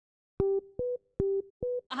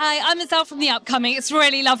Hi, I'm Ezelle from The Upcoming. It's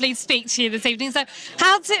really lovely to speak to you this evening. So,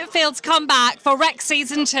 how does it feel to come back for Rec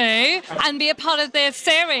Season 2 and be a part of this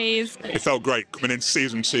series? It felt great coming into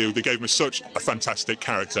Season 2. They gave me such a fantastic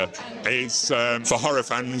character. He's, for horror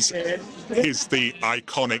fans, he's the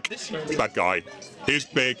iconic bad guy. He's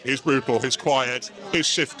big, he's brutal, he's quiet, he's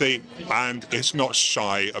shifty, and he's not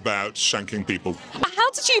shy about shanking people.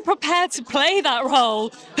 How did you prepare to play that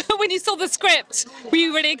role? When you saw the script, were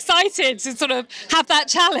you really excited to sort of have that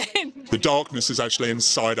challenge? The darkness is actually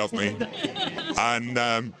inside of me, and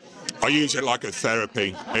I use it like a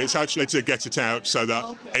therapy. It's actually to get it out so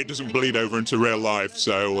that it doesn't bleed over into real life.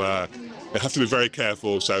 So I have to be very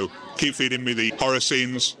careful. So keep feeding me the horror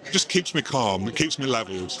scenes. It just keeps me calm. It keeps me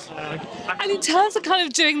leveled. And in terms of kind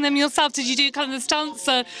of doing them yourself, did you do kind of the stunts,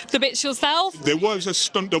 the bits yourself? There was a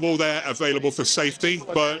stunt double there available for safety,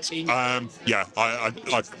 but yeah, I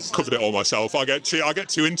covered it all myself. I get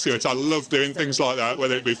too into it. I love doing things like that,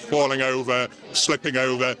 whether it be falling over, slipping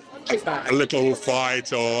over, a little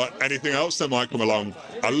fight or anything else that might come along.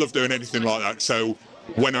 I love doing anything like that. So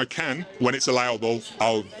when I can, when it's allowable,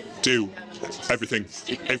 I'll do everything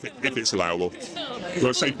if it's allowable.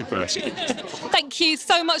 Well, safety first. Thank you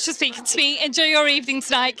so much for speaking to me. Enjoy your evening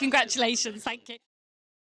tonight. Congratulations. Thank you.